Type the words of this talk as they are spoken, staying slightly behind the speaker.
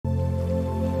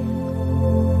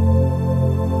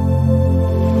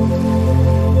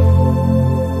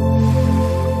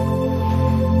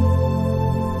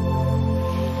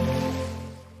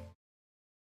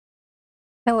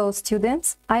Hello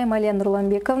students, I am A.N.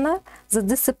 The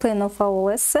discipline of our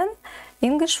lesson,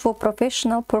 English for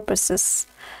professional purposes.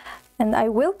 And I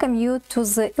welcome you to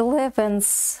the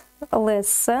 11th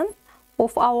lesson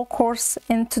of our course.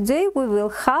 And today we will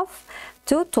have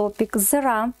two topics. There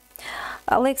are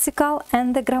lexical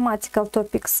and the grammatical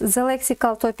topics. The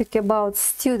lexical topic about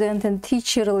student and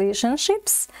teacher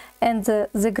relationships, and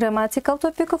the grammatical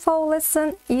topic of our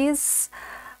lesson is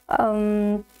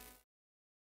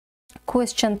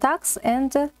question tags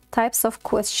and types of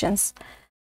questions.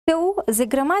 So the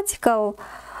grammatical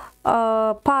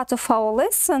part of our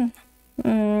lesson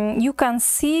you can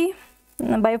see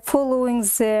by following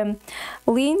the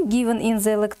link given in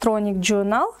the electronic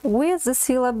journal where the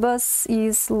syllabus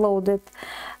is loaded.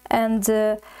 And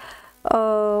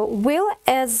well,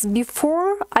 as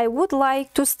before, I would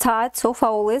like to start off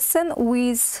our lesson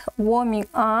with warming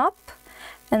up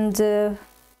and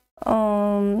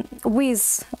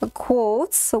with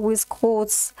quotes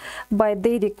by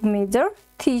Derek Meader,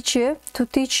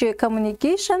 teacher-to-teacher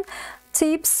communication,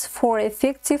 tips for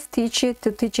effective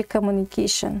teacher-to-teacher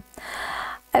communication.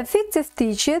 Effective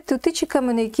teacher-to-teacher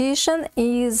communication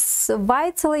is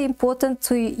vitally important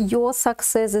to your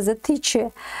success as a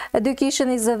teacher. Education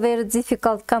is a very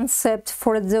difficult concept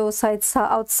for those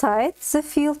outside the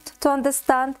field to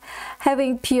understand.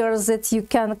 Having peers that you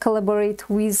can collaborate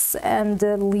with and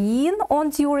lean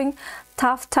on during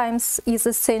tough times is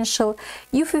essential.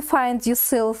 If you find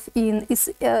yourself in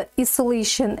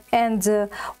isolation and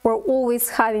or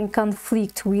always having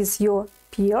conflict with your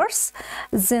peers,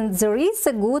 then there is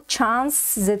a good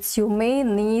chance that you may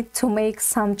need to make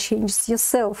some changes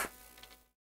yourself.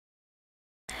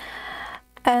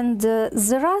 And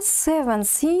there are 7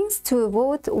 things to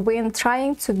avoid when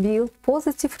trying to build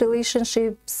positive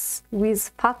relationships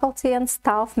with faculty and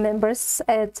staff members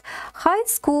at high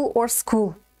school or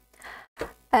school.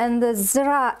 And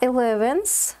there are 11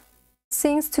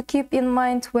 things to keep in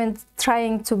mind when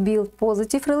trying to build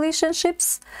positive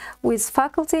relationships with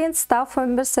faculty and staff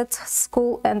members at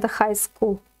school and high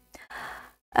school.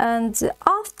 And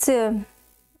after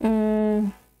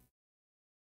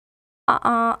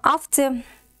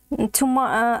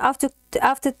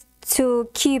to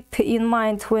keep in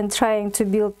mind when trying to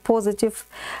build positive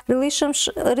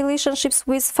relationships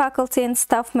with faculty and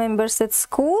staff members at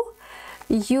school,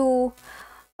 you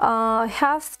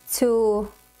have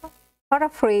to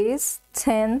paraphrase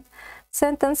 10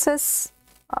 sentences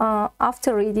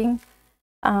after reading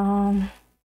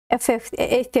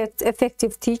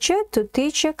effective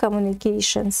teacher-to-teacher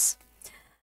communications.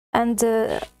 And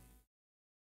in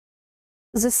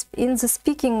the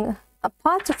speaking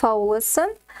part of our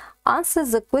lesson, answer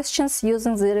the questions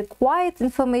using the required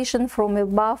information from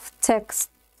above text.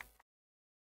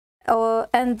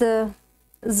 And the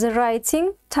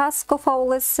writing task of our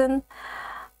lesson,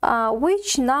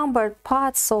 which numbered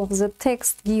parts of the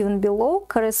text given below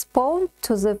correspond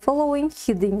to the following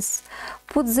headings.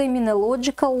 Put them in a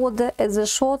logical order as a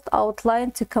short outline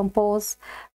to compose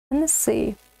an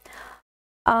essay.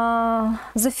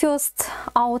 The first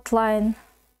outline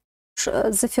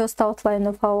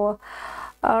of our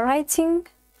writing: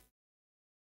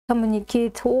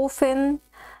 communicate often,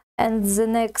 and the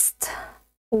next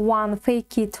one: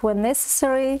 fake it when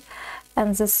necessary,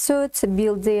 and the third: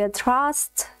 build their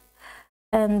trust,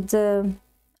 and the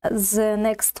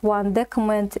next one: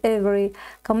 document every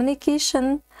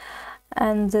communication,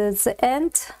 and the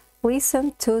end: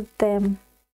 listen to them.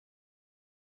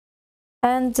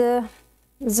 And the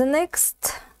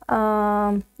next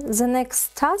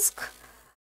task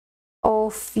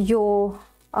of your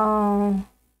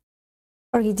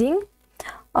reading: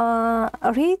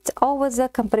 read over the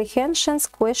comprehensions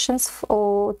questions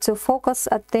to focus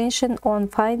attention on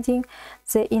finding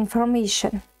the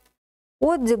information.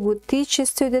 What do good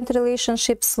teacher-student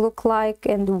relationships look like,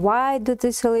 and why do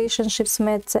these relationships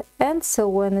matter, and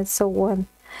so on and so on.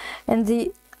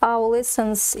 And our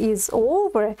lessons is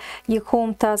over. Your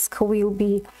home task will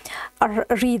be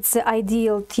read the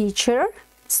ideal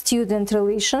teacher-student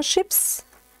relationships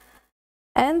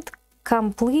and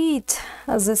complete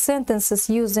the sentences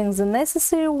using the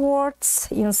necessary words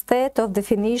instead of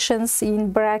definitions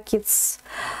in brackets.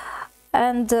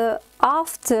 And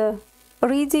after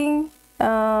reading,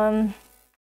 there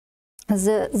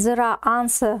are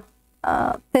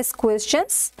test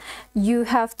questions. You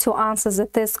have to answer the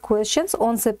test questions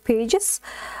on the pages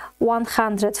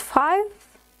 105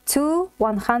 to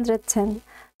 110.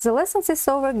 The lesson is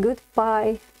over.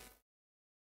 Goodbye.